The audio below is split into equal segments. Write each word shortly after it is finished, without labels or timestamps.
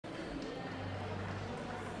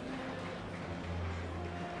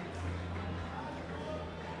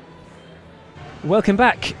Welcome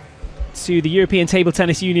back to the European Table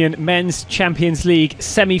Tennis Union Men's Champions League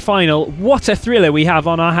semi-final. What a thriller we have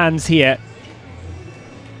on our hands here.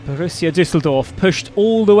 Borussia Düsseldorf pushed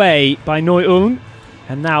all the way by Neu-Ulm,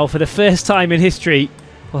 and now for the first time in history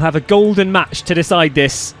we'll have a golden match to decide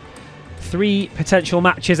this. 3 potential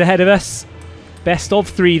matches ahead of us. Best of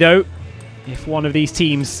 3 though. If one of these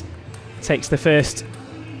teams takes the first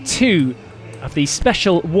 2 of these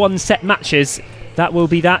special one-set matches, that will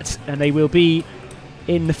be that, and they will be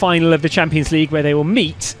in the final of the Champions League, where they will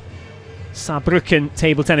meet Saarbrücken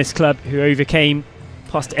Table Tennis Club, who overcame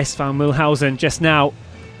Post SV Mühlhausen just now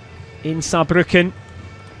in Saarbrücken.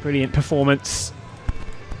 Brilliant performance,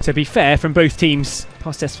 to be fair, from both teams.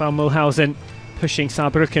 Post SV Mühlhausen pushing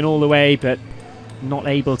Saarbrücken all the way, but not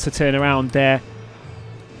able to turn around their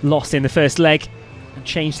loss in the first leg and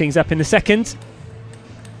change things up in the second.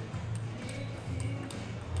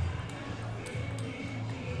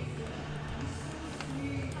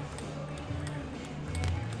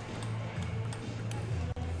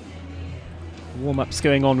 Warm-ups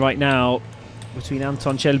going on right now between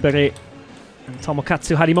Anton Chelberi and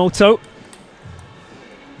Tomokazu Harimoto.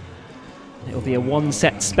 It'll be a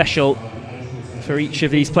one-set special for each of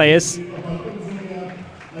these players.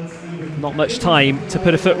 Not much time to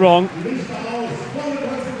put a foot wrong.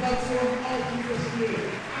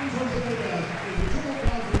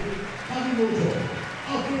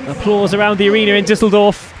 Applause around the arena in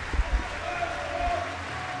Düsseldorf.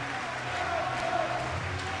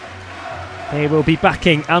 They will be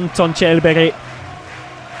backing Anton Chelberi,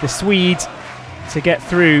 the Swede, to get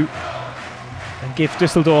through and give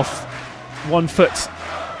Düsseldorf one foot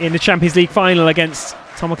in the Champions League final against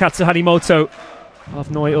Tomokazu Harimoto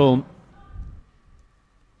of Neu-Ulm.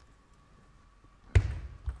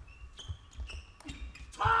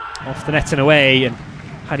 Off the net and away, and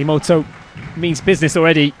Harimoto means business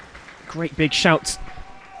already. Great big shout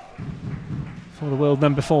for the world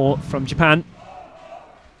number 4 from Japan.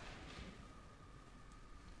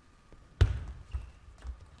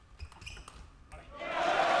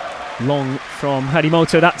 Long from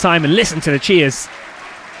Harimoto that time, and listen to the cheers.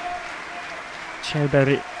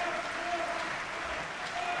 Chelberi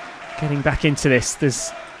getting back into this.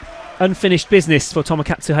 There's unfinished business for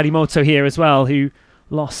Tomokazu Harimoto here as well, who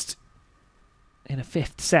lost in a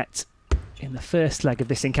 5th set in the first leg of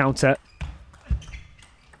this encounter.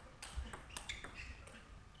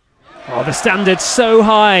 Oh, the standard's so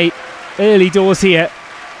high early doors here.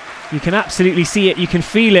 You can absolutely see it, you can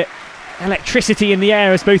feel it. Electricity in the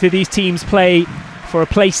air as both of these teams play for a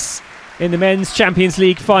place in the Men's Champions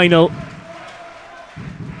League final.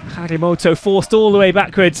 Harimoto forced all the way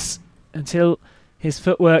backwards until his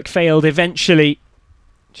footwork failed eventually.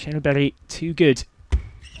 Chelberi too good.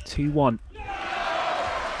 2-1.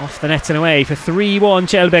 Off the net and away for 3-1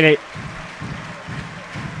 Chelberi.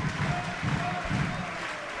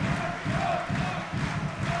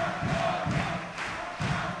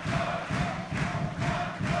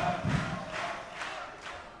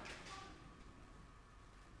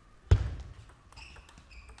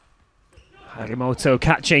 Harimoto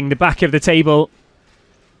catching the back of the table.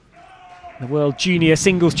 The World Junior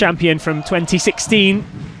Singles Champion from 2016.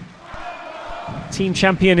 Team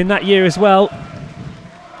champion in that year as well.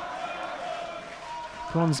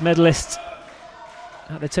 Bronze medalist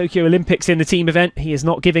at the Tokyo Olympics in the team event. He is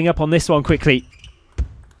not giving up on this one quickly.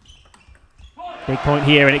 Big point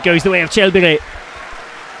here, and it goes the way of Chelberi.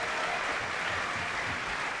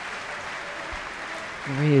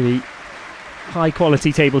 Really high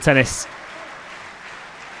quality table tennis.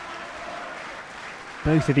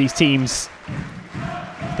 Both of these teams,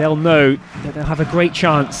 they'll know that they'll have a great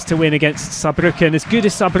chance to win against Saarbrücken. As good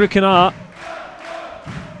as Saarbrücken are,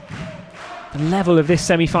 the level of this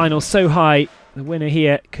semi-final so high, the winner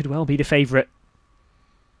here could well be the favourite.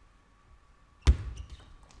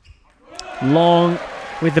 Long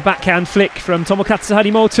with the backhand flick from Tomokazu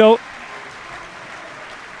Harimoto.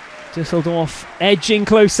 Düsseldorf edging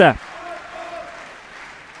closer.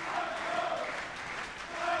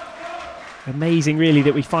 Amazing really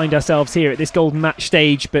that we find ourselves here at this golden match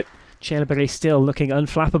stage, but Chelberi still looking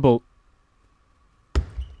unflappable.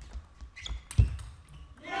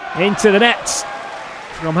 Into the net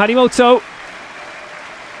from Harimoto.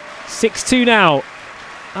 6-2 now.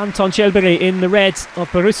 Anton Chelberi in the red of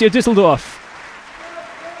Borussia Düsseldorf.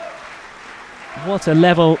 What a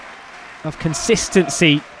level of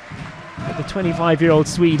consistency that the 25-year-old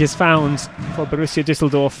Swede has found for Borussia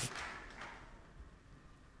Düsseldorf.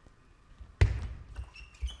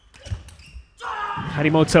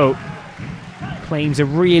 Harimoto claims a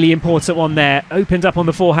really important one there. Opened up on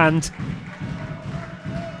the forehand.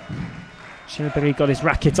 Chelberi got his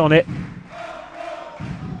racket on it.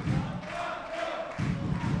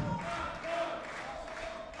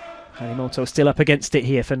 Harimoto still up against it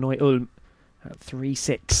here for Neu-Ulm at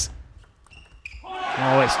 3-6.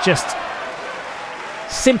 Oh, it's just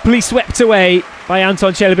simply swept away by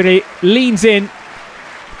Anton Chelberi. Leans in,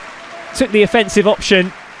 took the offensive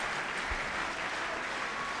option,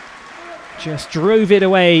 just drove it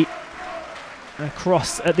away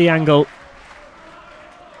across at the angle.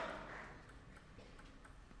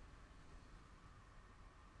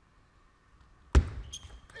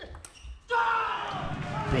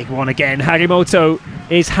 Big one again. Harimoto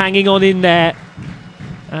is hanging on in there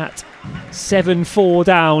at 7-4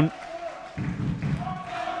 down.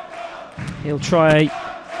 He'll try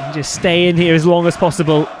and just stay in here as long as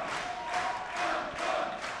possible.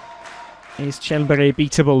 Is Chelberi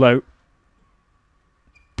beatable though?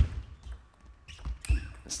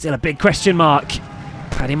 Still a big question mark.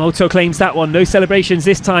 Harimoto claims that one. No celebrations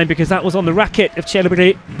this time because that was on the racket of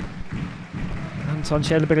Chelberi. Anton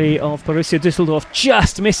Chelberi of Borussia Düsseldorf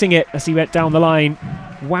just missing it as he went down the line.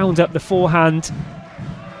 Wound up the forehand.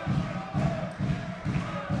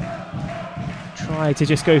 Tried to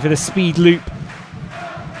just go for the speed loop.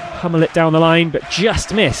 Hummel it down the line, but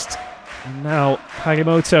just missed. And now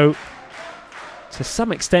Harimoto, to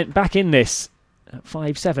some extent, back in this at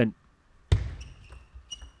 5-7.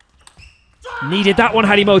 Needed that one,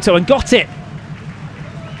 Harimoto, and got it.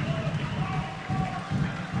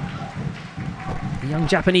 The young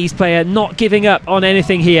Japanese player not giving up on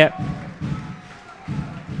anything here.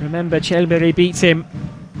 Remember, Chelberi beat him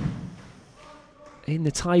in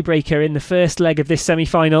the tiebreaker in the first leg of this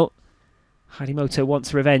semi-final. Harimoto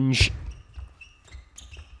wants revenge.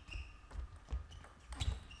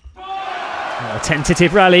 Oh, a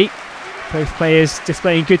tentative rally. Both players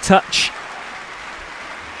displaying good touch.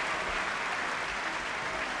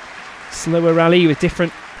 Slower rally with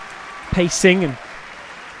different pacing, and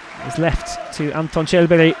is left to Anton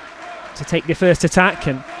Chelberi to take the first attack,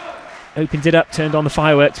 and opened it up, turned on the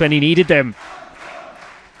fireworks when he needed them.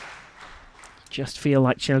 Just feel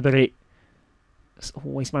like Chelberi has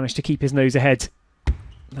always managed to keep his nose ahead.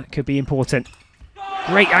 That could be important.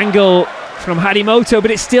 Great angle from Harimoto,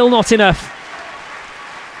 but it's still not enough.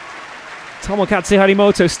 Tomokazu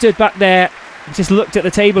Harimoto stood back there and just looked at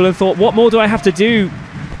the table and thought, what more do I have to do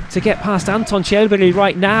to get past Anton Chelberi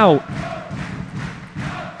right now?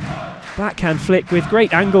 Backhand flick with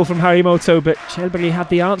great angle from Harimoto, but Chelberi had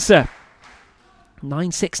the answer.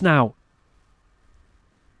 9-6 now.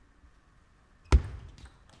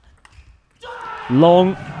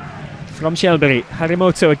 Long from Chelberi.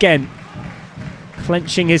 Harimoto again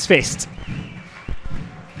clenching his fist.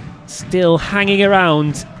 Still hanging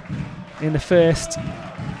around in the first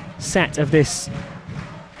set of this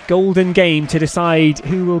golden game to decide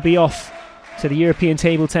who will be off to the European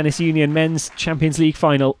Table Tennis Union Men's Champions League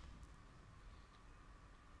final.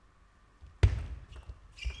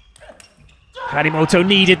 Harimoto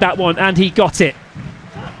needed that one and he got it.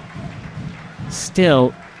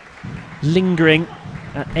 Still lingering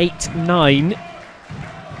at 8-9.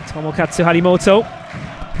 Tomokazu Harimoto.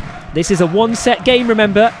 This is a one-set game,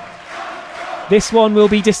 remember. This one will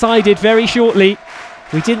be decided very shortly.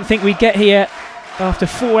 We didn't think we'd get here after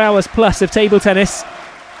 4 hours plus of table tennis.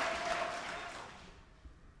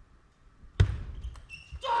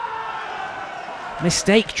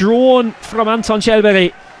 Mistake drawn from Anton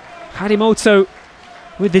Chelberi. Harimoto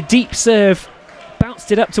with the deep serve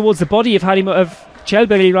bounced it up towards the body of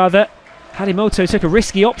Chelberi rather. Harimoto took a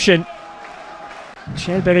risky option.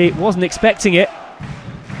 Chelberi wasn't expecting it.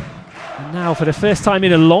 And now, for the first time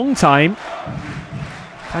in a long time,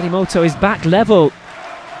 Harimoto is back level.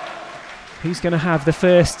 Who's going to have the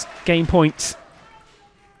first game point?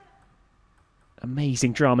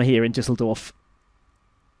 Amazing drama here in Düsseldorf.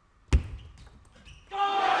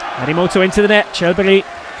 Harimoto into the net. Chelberi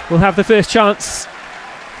will have the first chance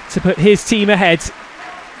to put his team ahead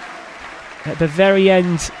at the very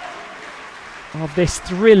end of this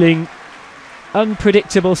thrilling,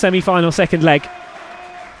 unpredictable semi-final second leg.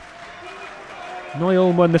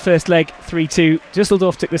 Neu-Ulm won the first leg 3-2.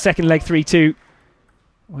 Düsseldorf took the second leg 3-2.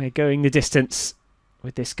 We're going the distance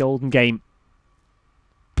with this golden game.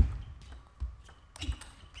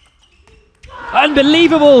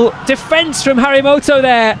 Unbelievable defence from Harimoto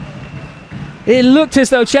there. It looked as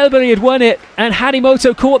though Chelberi had won it and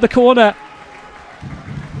Harimoto caught the corner.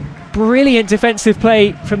 Brilliant defensive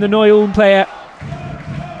play from the Neu-Ulm player.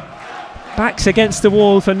 Backs against the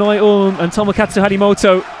wall for Neu-Ulm and Tomokazu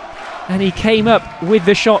Harimoto. And he came up with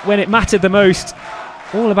the shot when it mattered the most.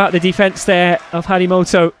 All about the defence there of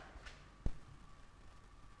Harimoto.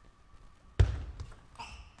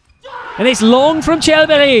 And it's long from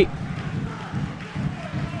Chelberi.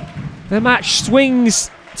 The match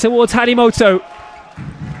swings towards Harimoto.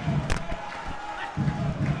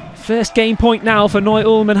 First game point now for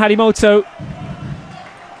Neu-Ulm and Harimoto.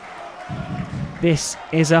 This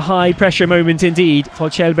is a high pressure moment indeed for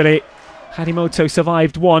Chelbere. Harimoto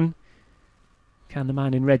survived one. Can the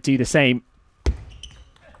man in red do the same?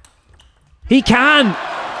 He can!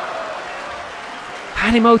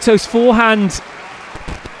 Harimoto's forehand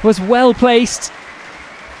was well placed.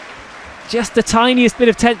 Just the tiniest bit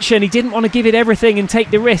of tension. He didn't want to give it everything and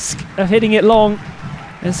take the risk of hitting it long.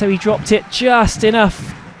 And so he dropped it just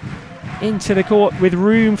enough into the court with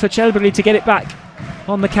room for Chelbere to get it back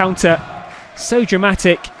on the counter. So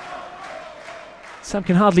dramatic. Some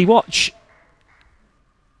can hardly watch.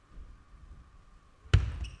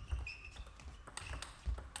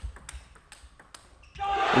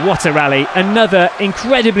 What a rally. Another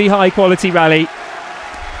incredibly high quality rally.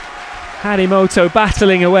 Harimoto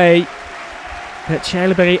battling away, but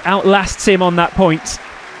Chelbere outlasts him on that point.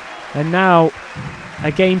 And now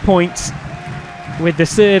a game point with the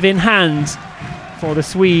serve in hand for the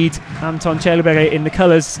Swede Anton Chelbere in the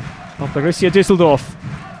colours of Borussia Düsseldorf.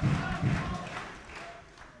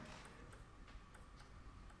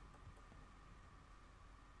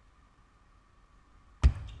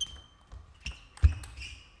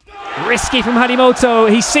 Risky from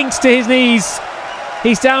Harimoto. He sinks to his knees.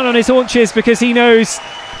 He's down on his haunches because he knows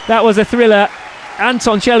that was a thriller.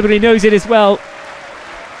 Anton Chelbere knows it as well.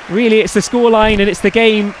 Really, it's the scoreline and it's the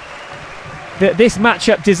game that this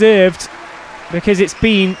matchup deserved, because it's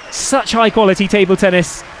been such high quality table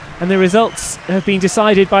tennis and the results have been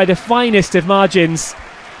decided by the finest of margins.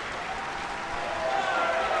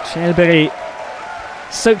 Chelbere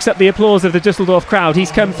soaks up the applause of the Düsseldorf crowd.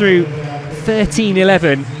 He's come through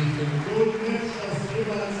 13-11.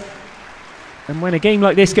 And when a game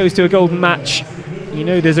like this goes to a golden match, you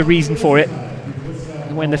know there's a reason for it.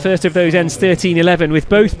 And when the first of those ends 13-11 with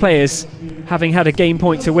both players having had a game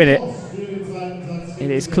point to win it, it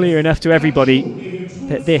is clear enough to everybody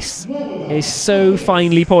that this is so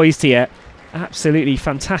finely poised here. Absolutely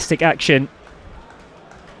fantastic action.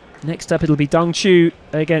 Next up it'll be Dong Chu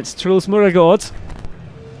against Truls Murregård.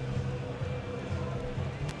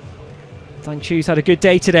 Dong Chu's had a good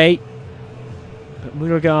day today, but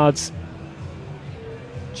Murregård's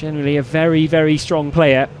generally a very, very strong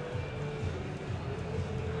player.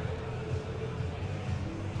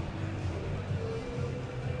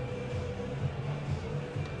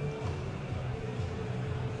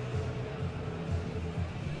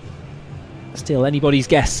 Still anybody's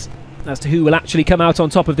guess as to who will actually come out on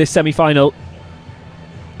top of this semi-final.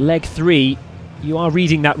 Leg 3, you are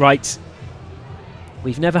reading that right.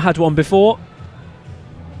 We've never had one before,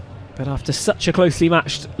 but after such a closely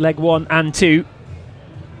matched leg 1 and 2,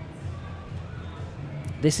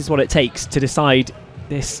 this is what it takes to decide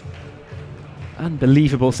this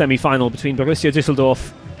unbelievable semi-final between Borussia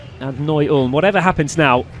Düsseldorf and Neu-Ulm. Whatever happens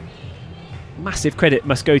now, massive credit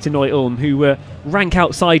must go to Neu-Ulm, who were rank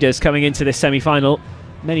outsiders coming into this semi-final.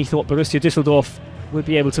 Many thought Borussia Düsseldorf would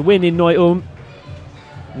be able to win in Neu-Ulm,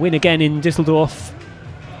 win again in Düsseldorf,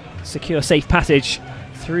 secure safe passage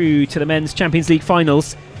through to the Men's Champions League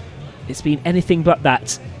finals. It's been anything but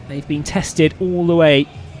that. They've been tested all the way.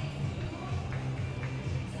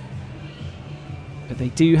 But they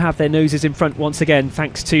do have their noses in front once again,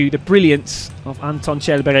 thanks to the brilliance of Anton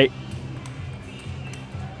Chelbere.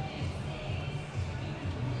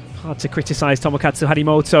 Hard to criticise Tomokazu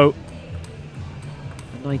Harimoto.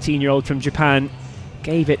 The 19-year-old from Japan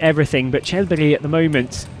gave it everything, but Chelbere at the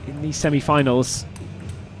moment in these semi-finals,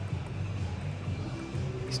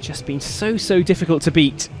 it's just been so difficult to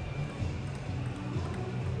beat.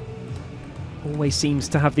 Always seems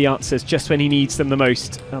to have the answers just when he needs them the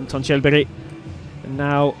most, Anton Chelbere. And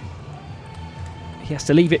now he has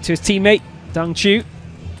to leave it to his teammate, Dong Chu.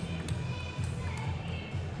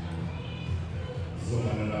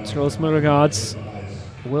 Truls Murregård's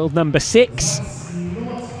world number 6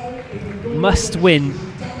 must win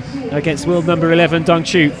against world number 11, Dong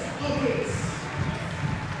Chu.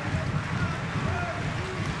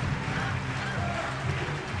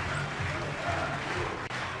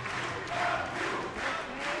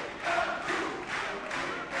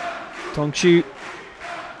 Dong Chu,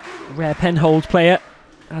 rare penhold player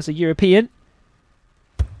as a European.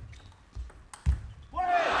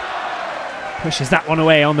 Pushes that one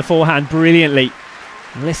away on the forehand brilliantly.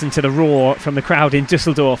 Listen to the roar from the crowd in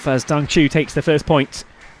Düsseldorf as Dong Chu takes the first point.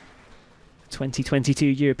 2022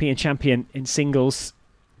 European champion in singles.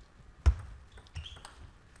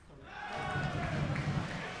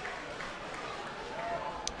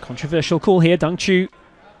 Controversial call here. Dong Chu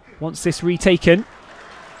wants this retaken.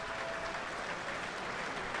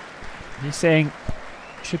 He's saying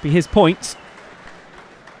it should be his point.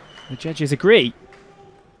 The judges agree.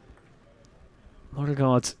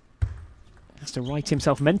 Beauregard has to right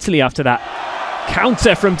himself mentally after that.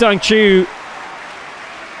 Counter from Dang Chu.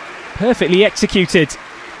 Perfectly executed.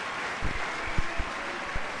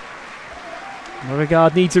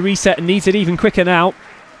 Beauregard needs a reset and needs it even quicker now.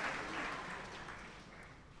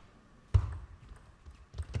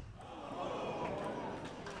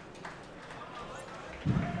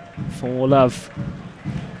 For love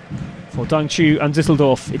for Dang Chu and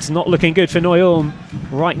Düsseldorf. It's not looking good for Neu-Ulm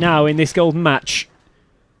right now in this golden match.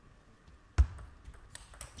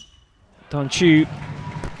 Dang Chu,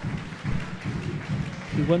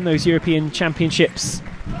 who won those European Championships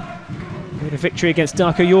with a victory against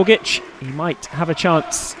Darko Jorgic, he might have a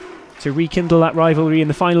chance to rekindle that rivalry in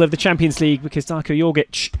the final of the Champions League, because Darko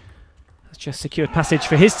Jorgic has just secured passage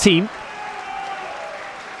for his team.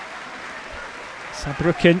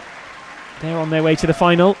 Saarbrücken, they're on their way to the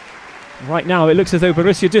final. Right now it looks as though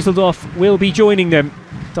Borussia Düsseldorf will be joining them.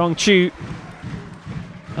 Dang Chu,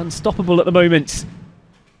 unstoppable at the moment.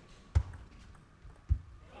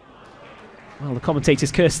 Well, the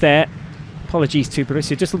commentators curse there. Apologies to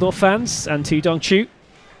Borussia Düsseldorf fans and to Dang Chu.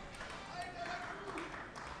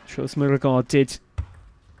 Truls Beauregard did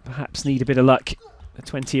perhaps need a bit of luck. The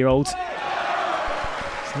 20-year-old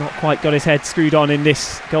has not quite got his head screwed on in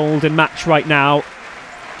this golden match right now.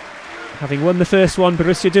 Having won the first one,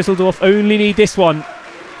 Borussia Düsseldorf only need this one.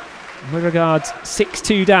 Beauregard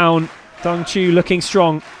 6-2 down. Dang Chu looking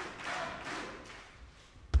strong.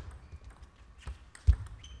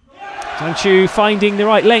 Dang Chu finding the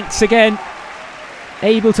right lengths again.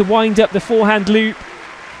 Able to wind up the forehand loop.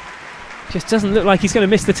 Just doesn't look like he's going to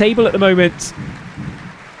miss the table at the moment.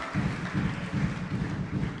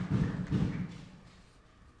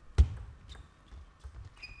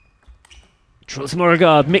 Truls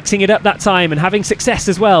Beauregard mixing it up that time and having success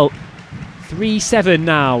as well. 3-7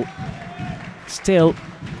 now. Still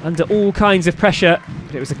under all kinds of pressure,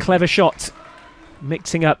 but it was a clever shot.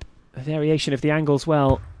 Mixing up a variation of the angles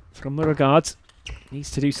well from Beauregard.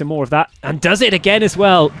 Needs to do some more of that, and does it again as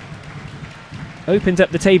well. Opened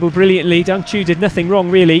up the table brilliantly. Dang Chu did nothing wrong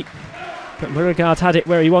really, but Beauregard had it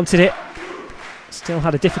where he wanted it. Still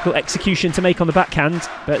had a difficult execution to make on the backhand,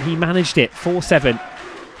 but he managed it. 4-7.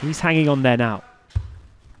 He's hanging on there now.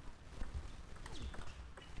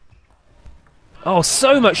 Oh,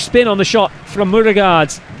 so much spin on the shot from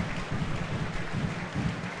Beauregard.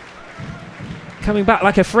 Coming back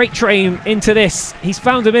like a freight train into this. He's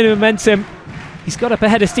found a bit of momentum. He's got up a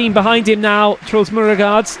head of steam behind him now, Truls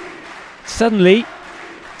Beauregard. Suddenly,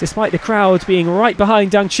 despite the crowd being right behind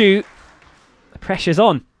Dang Chu, the pressure's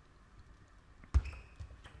on.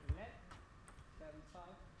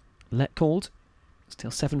 Let called. Still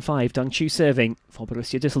 7-5, Dang Chu serving for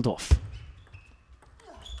Borussia Düsseldorf.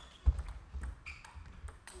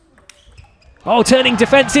 Oh, turning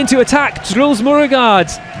defence into attack, Truls Beauregard,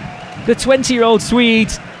 the 20-year-old Swede,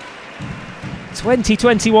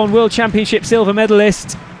 2021 World Championship silver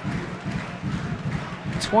medalist,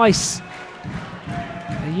 twice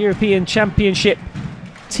a European Championship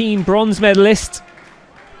team bronze medalist.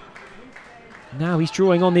 Now he's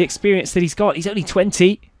drawing on the experience that he's got. He's only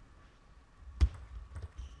 20.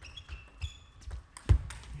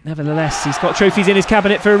 Nevertheless, he's got trophies in his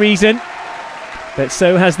cabinet for a reason. But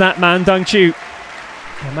so has that man, Dang Chu.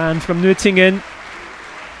 A man from Nürtingen.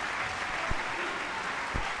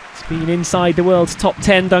 He's been inside the world's top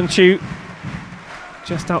 10, Dang Chu.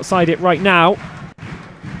 Just outside it right now.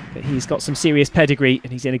 But he's got some serious pedigree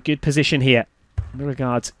and he's in a good position here.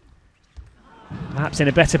 Beauregard perhaps in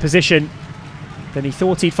a better position than he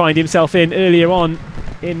thought he'd find himself in earlier on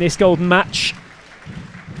in this golden match.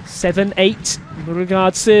 7-8.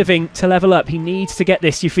 Beauregard serving to level up. He needs to get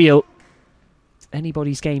this, you feel. It's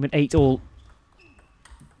anybody's game at 8-all.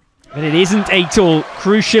 But it isn't 8-all.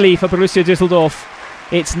 Crucially for Borussia Düsseldorf,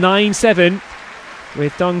 it's 9-7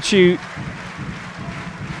 with Dang Chu.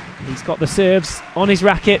 He's got the serves on his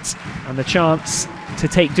racket and the chance to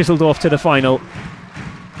take Düsseldorf to the final.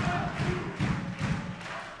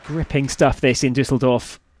 Gripping stuff this in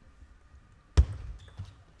Düsseldorf.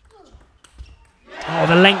 Oh,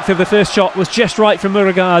 the length of the first shot was just right from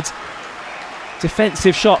Beauregard.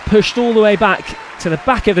 Defensive shot pushed all the way back to the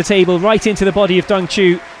back of the table, right into the body of Dang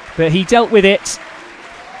Chu, but he dealt with it.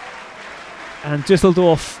 And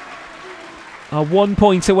Düsseldorf are 1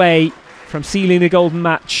 point away from sealing the golden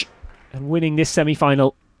match and winning this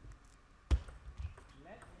semi-final.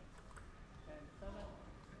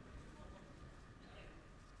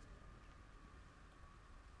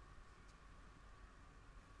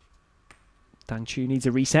 Dang Chu needs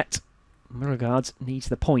a reset. Beauregard needs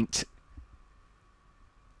the point.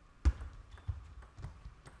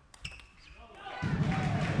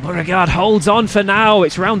 Beauregard holds on for now.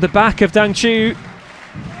 It's round the back of Dang Chu.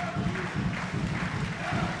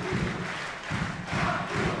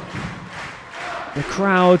 The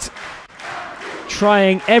crowd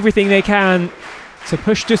trying everything they can to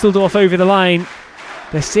push Düsseldorf over the line.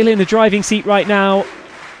 They're still in the driving seat right now.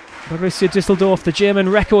 Borussia Düsseldorf, the German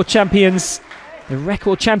record champions, the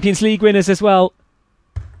record Champions League winners as well.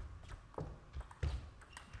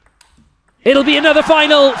 It'll be another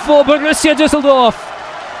final for Borussia Düsseldorf.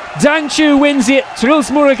 Dang Chu wins it.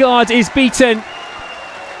 Truls Beauregard is beaten.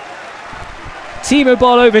 Timo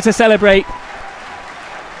Boll over to celebrate.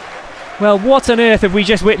 Well, what on earth have we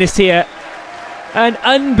just witnessed here? An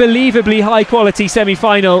unbelievably high quality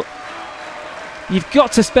semi-final. You've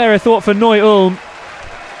got to spare a thought for Neu-Ulm.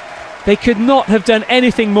 They could not have done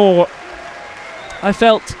anything more. I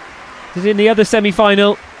felt that in the other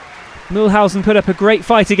semi-final, Mühlhausen put up a great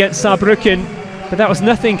fight against Saarbrücken, but that was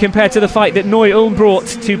nothing compared to the fight that Neu-Ulm brought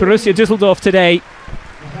to Borussia Düsseldorf today,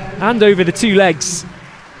 and over the two legs.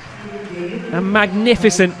 A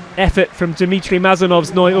magnificent effort from Dmitry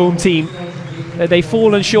Mazonov's Neu-Ulm team. They've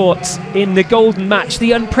fallen short in the golden match,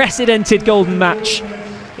 the unprecedented golden match.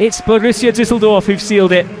 It's Borussia Düsseldorf who've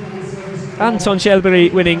sealed it. Anton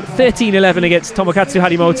Shelbury winning 13-11 against Tomokazu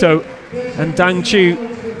Harimoto, and Dang Chu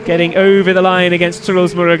getting over the line against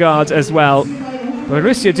Truls Beauregard as well.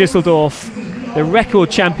 Borussia Düsseldorf, the record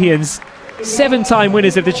champions, 7-time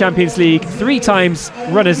winners of the Champions League, 3 times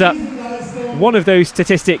runners-up. One of those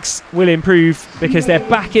statistics will improve because they're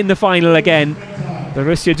back in the final again.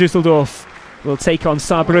 Borussia Düsseldorf will take on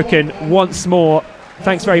Saarbrücken once more.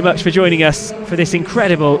 Thanks very much for joining us for this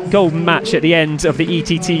incredible golden match at the end of the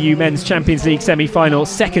ETTU Men's Champions League semi-final,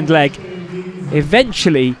 second leg.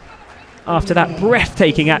 Eventually, after that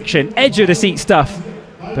breathtaking action, edge of the seat stuff,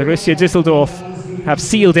 Borussia Düsseldorf have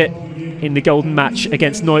sealed it in the golden match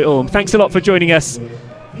against Neu-Ulm. Thanks a lot for joining us.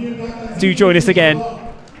 Do join us again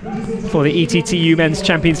for the ETTU Men's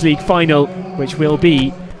Champions League final, which will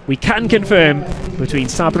be, we can confirm, between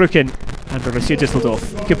Saarbrücken and Borussia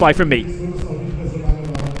Düsseldorf. Goodbye from me.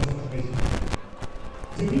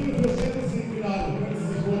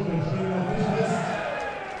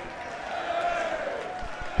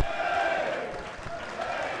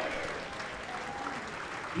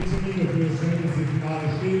 Die Termine für das Champions League-Finale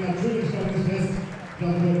stehen natürlich noch nicht fest.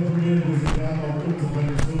 Darüber informieren wir Sie gerne auf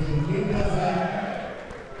unseren Social Media Seiten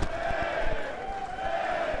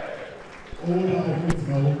oder auf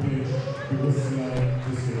unserer Homepage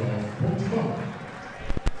borussia-düsseldorf.com.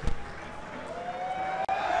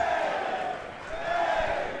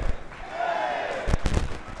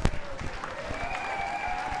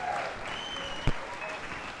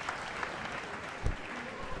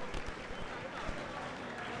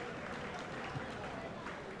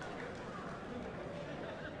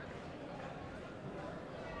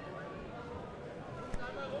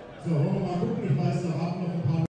 So, wollen wir mal gucken, ich weiß noch ab.